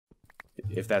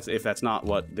If that's not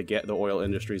what the oil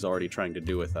industry is already trying to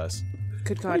do with us.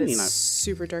 Good God, it's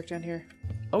super dark down here.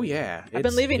 Oh yeah. I've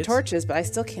been leaving torches, but I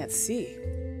still can't see.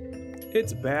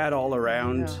 It's bad all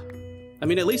around. Yeah. I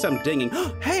mean, at least I'm dinging.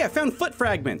 Hey, I found foot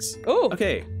fragments. Oh.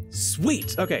 Okay,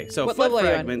 sweet. Okay, so what foot level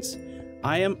fragments.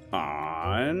 I am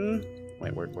on.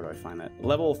 Wait, where do I find that?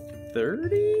 Level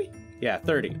 30? Yeah,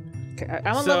 30. Okay,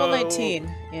 I'm on level 19,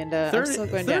 and 30, I'm still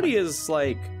going 30 down.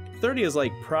 30 is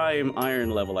like prime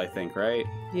iron level, I think, right?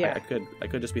 Yeah. I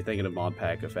could just be thinking of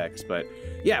Modpack effects, but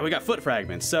yeah, we got foot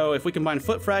fragments. So if we combine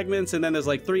foot fragments, and then there's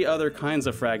like 3 other kinds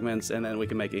of fragments, and then we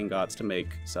can make ingots to make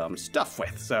some stuff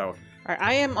with. So. All right,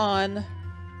 I am on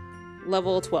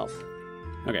level 12.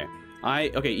 Okay.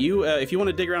 You if you want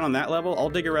to dig around on that level,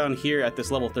 I'll dig around here at this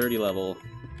level 30 level,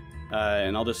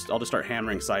 and I'll just start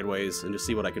hammering sideways and just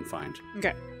see what I can find.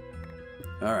 Okay.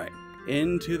 All right.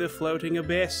 Into the floating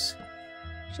abyss.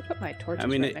 Should put my torches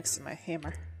right next to my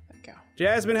hammer. There we go.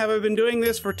 Jasmine, have I been doing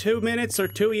this for 2 minutes or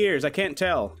 2 years? I can't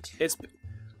tell.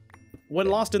 When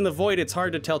lost in the void, it's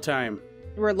hard to tell time.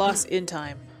 We're lost in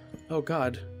time. Oh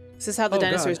God. This is how the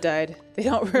dinosaurs died. They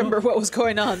don't remember what was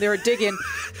going on. They were digging.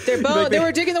 They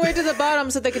were digging the way to the bottom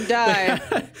so they could die.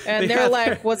 And they're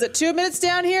like, was it 2 minutes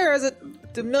down here or is it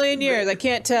a million years? I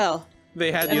can't tell. They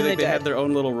had they had their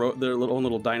own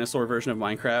little dinosaur version of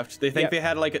Minecraft. They think they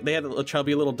had a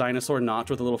chubby little dinosaur Notch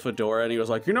with a little fedora, and he was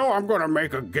like, I'm gonna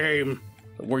make a game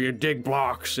where you dig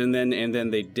blocks, and then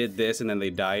they did this, and then they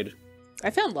died. I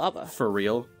found lava. For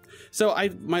real. So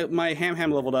my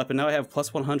ham leveled up, and now I have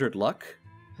plus 100 luck.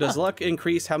 Does luck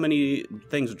increase how many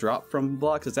things drop from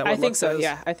blocks? Is that what luck says?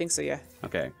 Yeah, I think so. Yeah.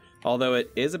 Okay. Although it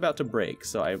is about to break,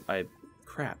 so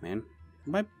crap, man.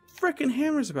 My frickin'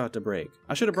 hammer's about to break.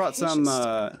 I should have brought some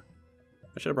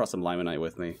limonite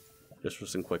with me, just for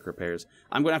some quick repairs.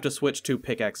 I'm gonna have to switch to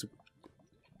pickaxe.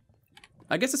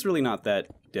 I guess it's really not that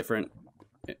different.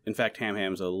 In fact,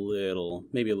 ham's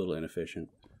maybe a little inefficient.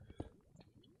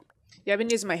 Yeah, I've been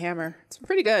using my hammer. It's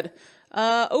pretty good.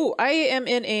 Oh, I am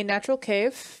in a natural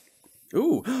cave.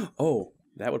 Ooh, oh,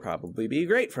 that would probably be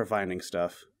great for finding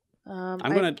stuff.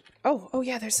 Oh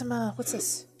yeah, there's some, what's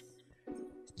this?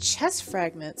 Chest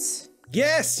fragments.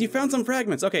 Yes, you found some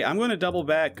fragments. Okay, I'm going to double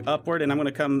back upward, and I'm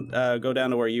going to go down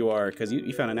to where you are, because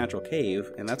you found a natural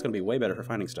cave, and that's going to be way better for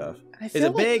finding stuff. Is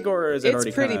it big, or is it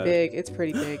already kinda... It's pretty big. It's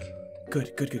pretty big.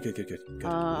 Good.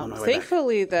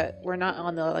 Thankfully that we're not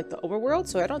on the overworld,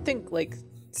 so I don't think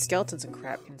skeletons and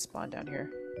crap can spawn down here.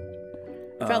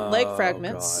 I found leg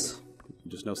fragments. God.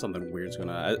 You just know something weird's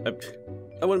gonna.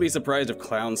 I wouldn't be surprised if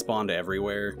clowns spawned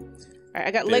everywhere. All right,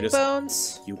 I got leg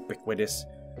bones. Ubiquitous.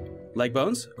 Leg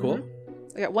bones, cool.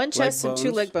 I got 1 chest and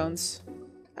 2 leg bones.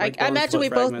 I imagine we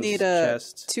both need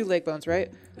 2 leg bones,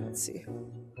 right? Let's see.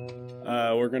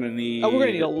 We're gonna need. Oh, we're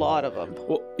gonna need a lot of them.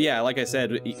 Well, yeah, like I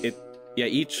said,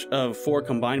 each of 4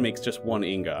 combined makes just 1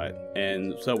 ingot,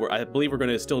 and so I believe we're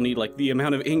gonna still need the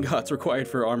amount of ingots required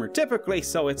for armor typically.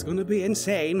 So it's gonna be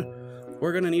insane.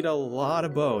 We're gonna need a lot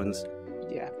of bones.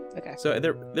 Yeah. Okay. So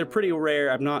they're pretty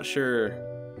rare. I'm not sure.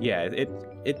 Yeah,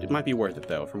 it might be worth it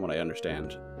though, from what I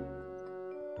understand.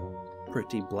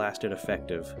 Pretty blasted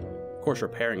effective. Of course,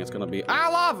 repairing it's gonna be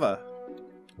lava.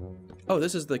 Oh,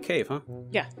 this is the cave, huh?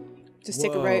 Yeah. Just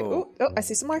take a right. Oh, I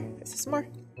see some more.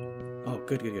 Oh,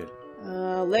 good.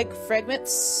 Leg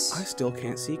fragments. I still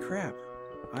can't see crap.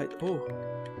 I'm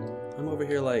over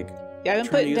here yeah, I've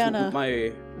been putting down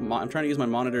I'm trying to use my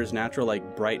monitor's natural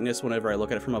brightness whenever I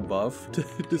look at it from above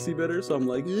to see better. So I'm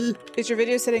like, Is your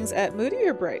video settings at moody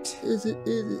or bright?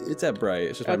 It's at bright.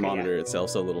 It's just my monitor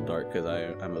itself's a little dark because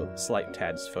I'm a slight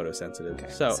tad photosensitive.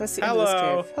 Okay. So I see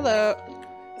hello. Hello.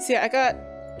 So yeah, I got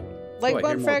leg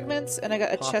bone fragments and I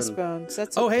got a chest bone. So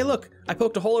that's hey, look! I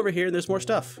poked a hole over here and there's more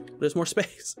stuff. There's more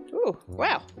space. Ooh,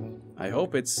 wow. I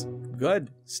hope it's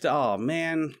good. Oh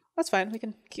man. That's fine. We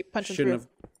can keep punching through. Shouldn't have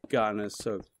gotten us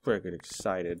so freaking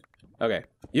excited. Okay,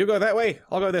 you go that way.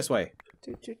 I'll go this way.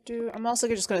 I'm also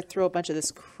just gonna throw a bunch of this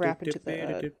crap into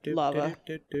the lava.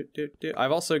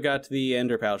 I've also got the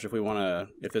ender pouch if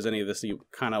there's any of this you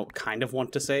kind of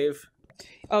want to save.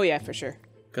 Oh yeah, for sure.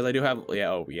 Because I do have,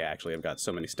 actually I've got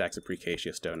so many stacks of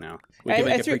Precacia stone now. We can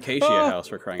make a Precacia house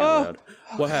for crying out loud.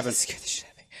 What happened? Scared the shit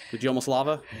out of me. Did you almost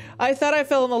lava? I thought I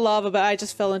fell in the lava, but I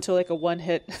just fell into a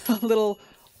one-hit,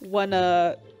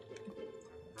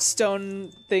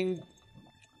 stone thing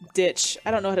ditch.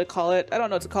 I don't know how to call it.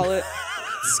 It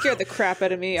scared the crap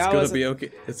out of me. It's gonna be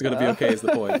okay. It's gonna be okay is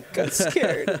the point. Got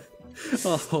scared. It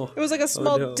was like a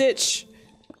small ditch.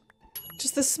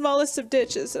 just the smallest of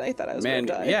ditches, and I thought I was gonna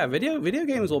die. Yeah, video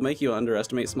games will make you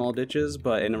underestimate small ditches,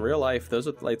 but in real life, those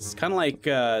are like, it's kind of like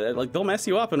they'll mess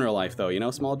you up in real life, though. You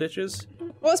know, small ditches.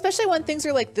 Well, especially when things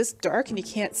are like this dark and you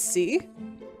can't see.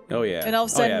 Oh yeah. And all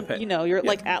of a sudden, you know, you're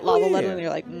like at lava level, and you're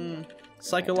like,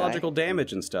 psychological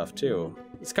damage and stuff too.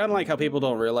 It's kind of like how people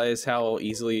don't realize how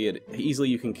easily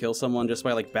you can kill someone just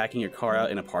by like backing your car out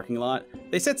in a parking lot.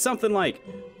 They said something like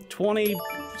 20,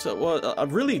 a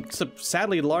really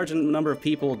sadly large number of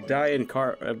people die in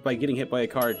by getting hit by a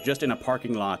car just in a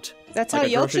parking lot. That's like how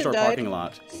a grocery Yelchin store died. parking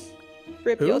lot.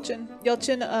 Rip Who? Yelchin.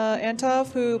 Yelchin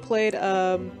Antov, who played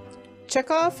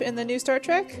Chekhov in the new Star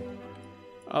Trek.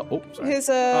 Sorry.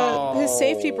 His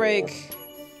safety brake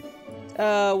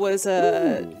was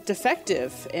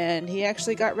defective, and he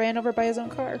actually got ran over by his own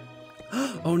car.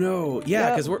 Oh no! Yeah,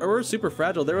 because we're super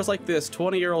fragile. There was like this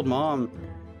 20-year-old mom,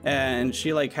 and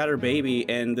she like had her baby,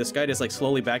 and this guy just like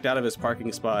slowly backed out of his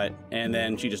parking spot, and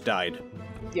then she just died.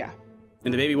 Yeah.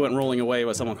 And the baby went rolling away,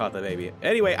 but someone caught the baby.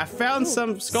 Anyway, I found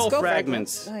some skull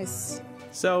fragments. Nice.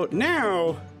 So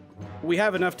now we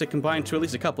have enough to combine to at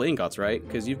least a couple ingots, right?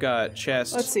 Because you've got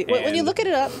chest. Let's see. When you look it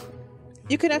up,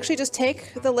 you can actually just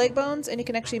take the leg bones and you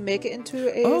can actually make it into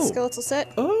a skeletal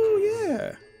set. Oh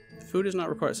yeah. Food is not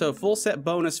required. So full set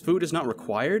bonus, food is not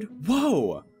required.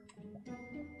 Whoa.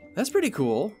 That's pretty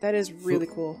cool. That is really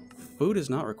cool. Food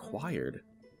is not required.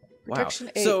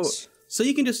 Protection wow. 8. So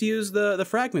you can just use the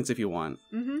fragments if you want.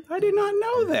 I did not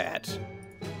know that.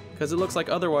 Because it looks like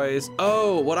otherwise.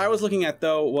 Oh, what I was looking at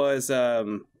though was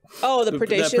the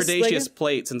predaceous, the predaceous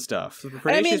plates and stuff.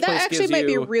 I mean, that actually might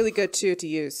be really good too to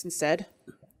use instead.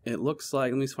 It looks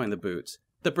like, let me find the boots.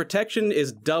 The protection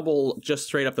is double just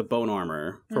straight up the bone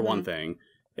armor, for one thing.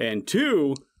 And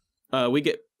two, we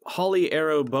get Holly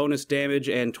arrow bonus damage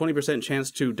and 20%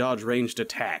 chance to dodge ranged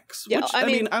attacks. Yeah, which, I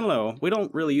mean, I don't know. We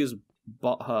don't really use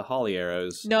Holly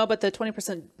arrows. No, but the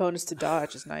 20% bonus to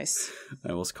dodge is nice.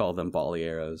 I will call them Bali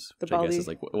arrows, which I guess is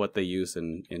like what they use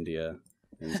in India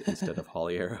instead of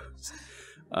Holly arrows.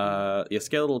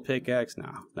 Skeletal pickaxe.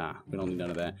 Nah, we don't need none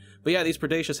of that. But yeah, these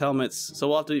predaceous helmets. So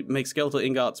we'll have to make skeletal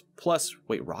ingots plus,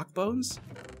 wait, rock bones?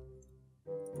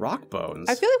 Rock bones?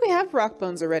 I feel like we have rock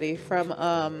bones already from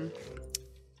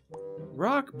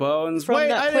rock bones? From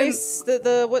that place,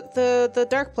 the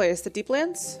dark place, the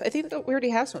Deeplands? I think that we already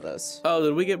have some of those. Oh,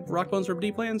 did we get rock bones from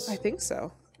Deeplands? I think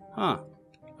so. Huh.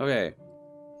 Okay.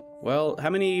 Well, how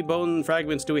many bone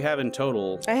fragments do we have in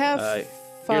total? I have 5.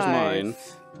 Here's mine.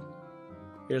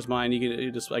 Here's mine.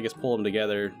 You just, I guess, pull them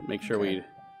together. Make sure we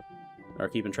are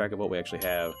keeping track of what we actually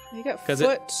have. You got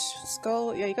foot,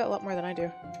 skull. Yeah, you got a lot more than I do.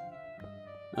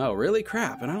 Oh, really?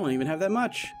 Crap. And I don't even have that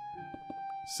much.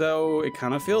 So it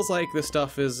kind of feels like this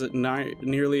stuff is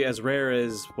nearly as rare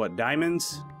as, what,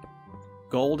 diamonds?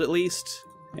 Gold, at least?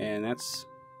 And that's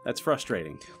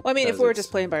frustrating. Well, I mean, if we were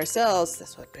just playing by ourselves,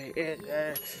 that's what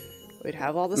we'd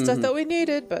have all the stuff that we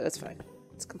needed, but that's fine.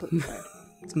 It's completely fine.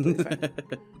 It's completely fine.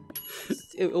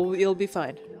 It'll be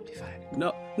fine. It'll be fine.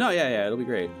 No, yeah, it'll be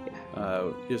great.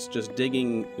 Yeah. Just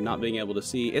digging, not being able to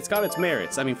see. It's got its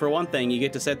merits. I mean, for one thing, you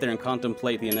get to sit there and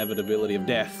contemplate the inevitability of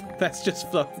death. That's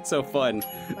just so fun.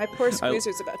 My poor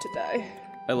squeezer's about to die.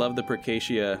 I love the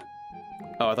Percacia.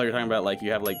 Oh, I thought you were talking about, like,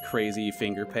 you have, like, crazy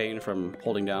finger pain from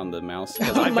holding down the mouse.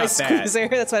 Oh, my squeezer.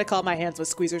 That's what I call my hands with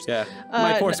squeezers. Yeah,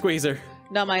 my poor squeezer.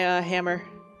 No, my hammer.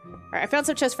 All right, I found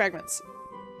some chest fragments.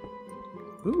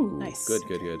 Ooh, nice. Good.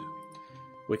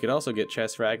 We could also get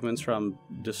chest fragments from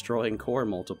destroying core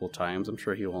multiple times. I'm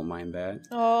sure he won't mind that.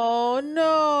 Oh,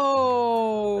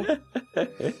 no.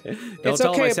 It's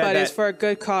okay, buddy. It's for a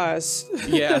good cause.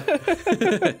 Yeah.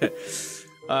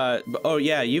 Oh,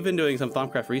 yeah, you've been doing some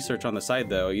Thaumcraft research on the side,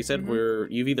 though. You said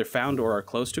you've either found or are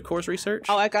close to core's research?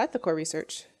 Oh, I got the core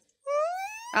research.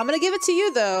 I'm going to give it to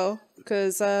you, though,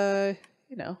 because,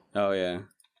 you know. Oh, yeah.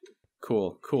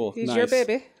 Cool. He's nice. Your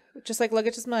baby. Just like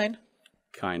luggage is mine.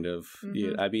 Kind of.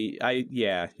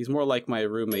 Yeah, he's more like my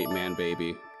roommate man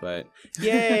baby, but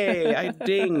yay, I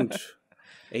dinged.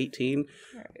 18.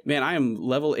 Right. Man, I am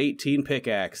level 18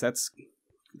 pickaxe. That's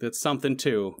something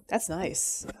too. That's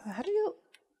nice. How do you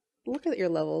look at your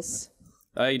levels?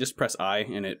 You just press I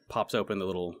and it pops open the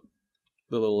little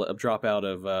drop out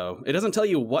of it doesn't tell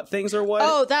you what things are what.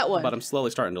 Oh, that one. But I'm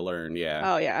slowly starting to learn, yeah.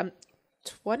 Oh yeah, I'm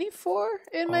 24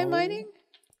 in my mining.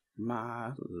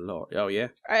 My lord. Oh, yeah?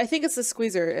 I think it's the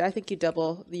squeezer. I think you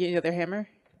double the other hammer.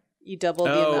 You double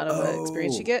the amount of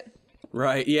experience you get.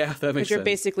 Right, yeah, that makes sense. Because you're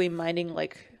basically mining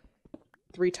like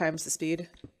 3 times the speed.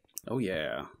 Oh,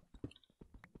 yeah.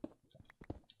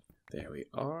 There we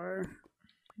are.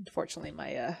 Unfortunately,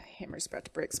 my hammer's about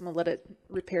to break, so I'm going to let it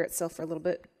repair itself for a little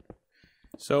bit.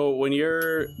 So when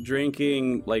you're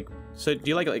drinking, like, so do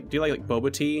you like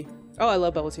boba tea? Oh, I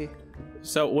love bubble tea.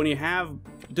 So when you have,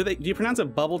 do you pronounce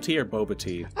it bubble tea or boba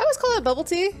tea? I always call it bubble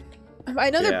tea. I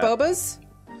know they're bobas,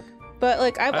 but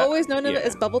like I've always known of it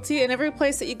as bubble tea, and every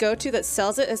place that you go to that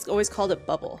sells it has always called it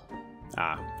bubble.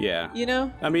 Ah, yeah. You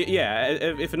know? I mean, yeah,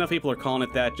 if enough people are calling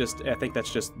it that, I think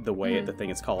that's just the way the thing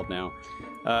is called now.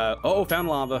 Oh, found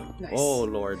lava. Nice. Oh,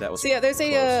 Lord, that was So yeah,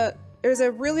 there's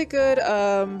a really good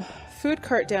food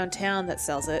cart downtown that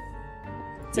sells it.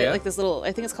 It's like this little,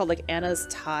 I think it's called like Anna's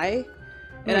Thai.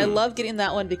 And I love getting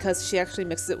that one because she actually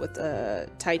mixes it with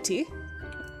Thai tea.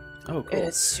 Oh, cool. And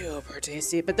it's super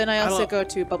tasty. But then I also go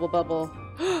to Bubble Bubble.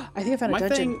 I think I found a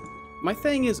dungeon. My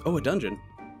thing is, a dungeon.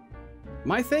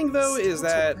 My thing, though, is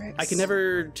that I can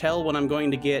never tell when I'm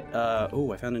going to get,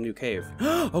 oh, I found a new cave.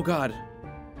 Oh, God.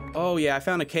 Oh, yeah, I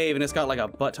found a cave, and it's got, like, a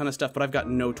butt ton of stuff, but I've got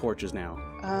no torches now.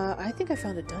 I think I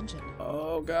found a dungeon.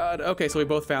 Oh, God. Okay, so we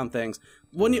both found things.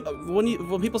 When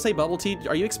people say bubble tea,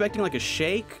 are you expecting, like, a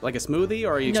shake, like a smoothie,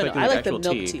 or are you expecting actual tea?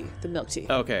 No, I like the milk tea. The milk tea.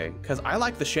 Okay, because I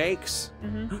like the shakes.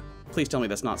 Please tell me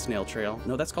that's not snail trail.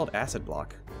 No, that's called acid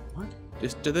block. What?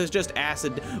 There's just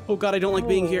acid. Oh, God, I don't like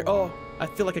being here. Oh, I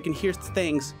feel like I can hear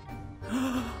things.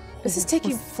 This is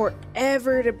taking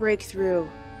forever to break through.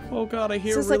 Oh, God, I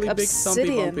hear really big thumpy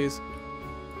bumpies.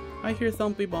 I hear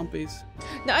thumpy bumpies.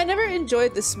 No, I never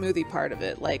enjoyed the smoothie part of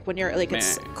it. Like when you're like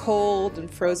it's cold and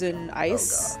frozen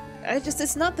ice. Oh, God.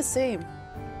 It's not the same.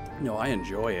 No, I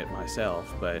enjoy it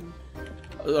myself, but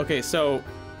okay. So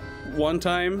one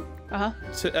time,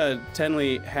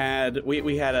 Tenley had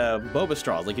we had boba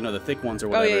straws, like the thick ones or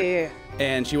whatever. Oh yeah.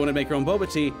 And she wanted to make her own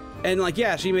boba tea, and like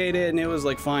she made it, and it was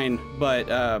like fine, but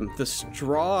the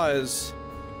straws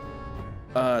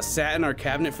sat in our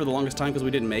cabinet for the longest time because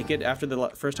we didn't make it after the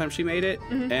first time she made it.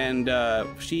 And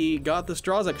she got the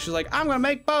straws up. She's like, I'm gonna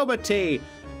make boba tea,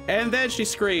 and then she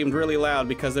screamed really loud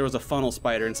because there was a funnel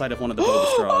spider inside of one of the boba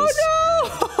straws.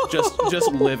 Oh no!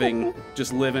 just living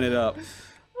it up,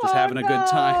 just having a good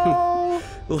time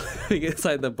living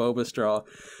inside the boba straw.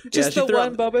 Just the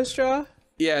one boba straw.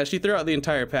 Yeah, she threw out the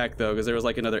entire pack, though, because there was,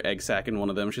 like, another egg sack in one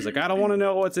of them. She's like, I don't want to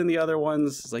know what's in the other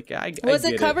ones. It's like, Was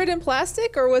it covered in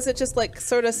plastic, or was it just, like,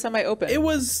 sort of semi-open? It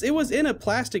was in a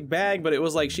plastic bag, but it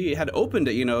was like she had opened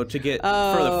it, to get,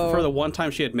 for the one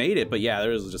time she had made it. But, yeah, there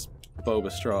was just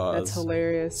boba straws. That's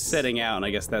hilarious. Sitting out, and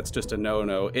I guess that's just a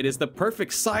no-no. It is the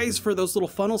perfect size for those little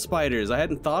funnel spiders. I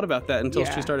hadn't thought about that until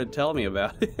she started telling me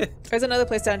about it. There's another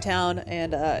place downtown,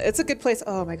 and it's a good place.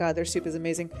 Oh, my God, their soup is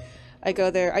amazing. I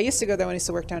go there. I used to go there when I used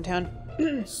to work downtown.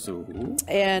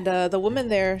 And the woman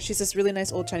there, she's this really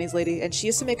nice old Chinese lady, and she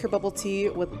used to make her bubble tea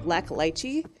with black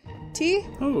lychee tea.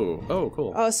 Oh,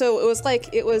 cool. Oh, so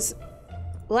it was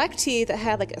black tea that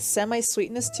had like a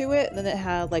semi-sweetness to it, and then it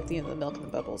had like the milk and the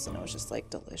bubbles, and it was just like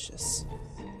delicious.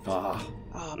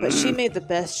 But she made the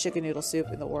best chicken noodle soup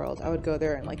in the world. I would go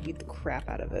there and like eat the crap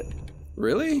out of it.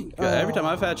 Really? Every time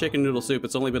I've had chicken noodle soup,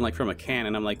 it's only been like from a can,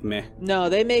 and I'm like, meh. No,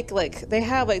 they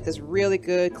have like this really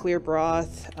good clear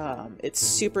broth. It's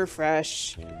super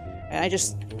fresh, and I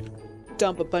just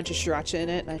dump a bunch of sriracha in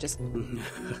it, and I just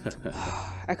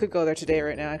I could go there today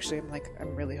right now. Actually,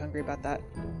 I'm really hungry about that.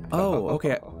 Oh,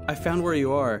 okay. I found where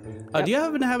you are. Do you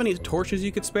happen to have any torches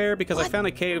you could spare? Because I found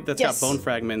a cave that's got bone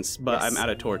fragments, but I'm out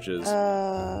of torches.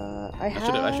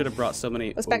 I should have brought so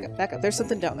many. Let's back up. There's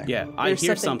something down there. Yeah, I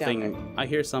hear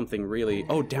something really.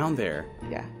 Oh, down there.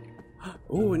 Yeah.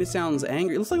 Oh, and it sounds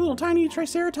angry. It looks like a little tiny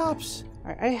triceratops.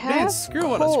 All right, I have Man, screw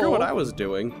what I was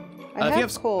doing. If you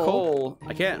have coal. Coal,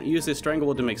 I can't use this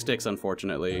stranglewood to make sticks,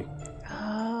 unfortunately.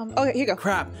 Okay, here you go.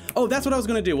 Crap. Oh, that's what I was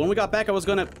gonna do. When we got back, I was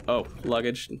gonna. Oh,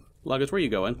 luggage. Luggage, where you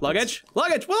going? Luggage. Where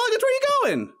you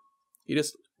going? You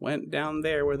just went down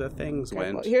there where the things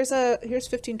went. Well, here's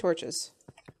 15 torches.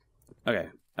 Okay.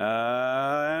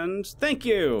 And thank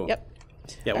you. Yep.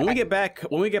 Yeah, when we get back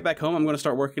home, I'm going to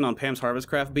start working on Pam's Harvest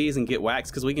Craft bees and get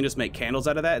wax because we can just make candles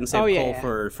out of that and save coal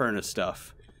for furnace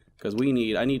stuff. Because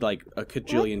I need like a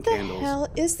cajillion candles. What the hell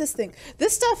is this thing?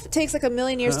 This stuff takes like a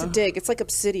million years to dig. It's like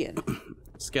obsidian.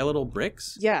 Skeletal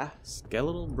bricks? Yeah.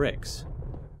 Skeletal bricks.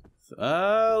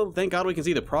 Oh, thank God we can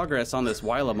see the progress on this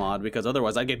Wyla mod because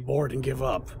otherwise I'd get bored and give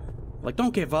up. Like,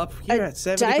 don't give up. You're at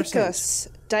 70%.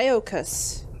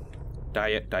 Diocus.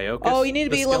 Diocus? Oh, you need to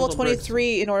be level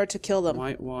 23 in order to kill them.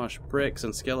 Whitewash bricks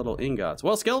and skeletal ingots.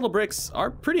 Well, skeletal bricks are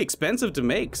pretty expensive to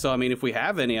make, so I mean, if we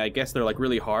have any, I guess they're like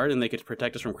really hard and they could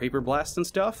protect us from creeper blasts and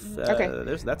stuff. Okay.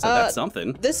 That's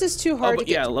something. This is too hard to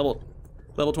get. Yeah, level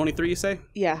 23, you say?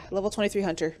 Yeah, level 23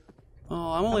 hunter.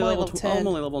 Oh, I'm only level 10. I'm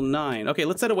only level 9. Okay,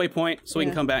 let's set a waypoint so we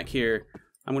can come back here.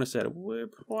 I'm going to set a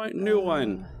waypoint. New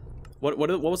one. What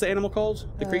was the animal called?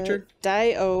 The creature?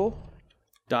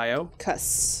 Dio?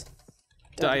 Cuss.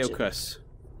 Dio-cuss.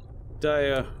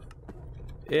 Dio.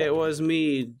 It was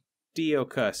me,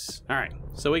 Dio-cuss. Alright,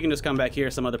 so we can just come back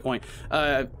here some other point.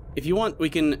 If you want, we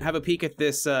can have a peek at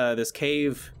this this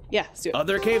cave. Yeah, let's do it.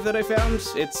 Other cave that I found.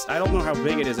 I don't know how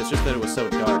big it is, it's just that it was so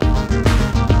dark.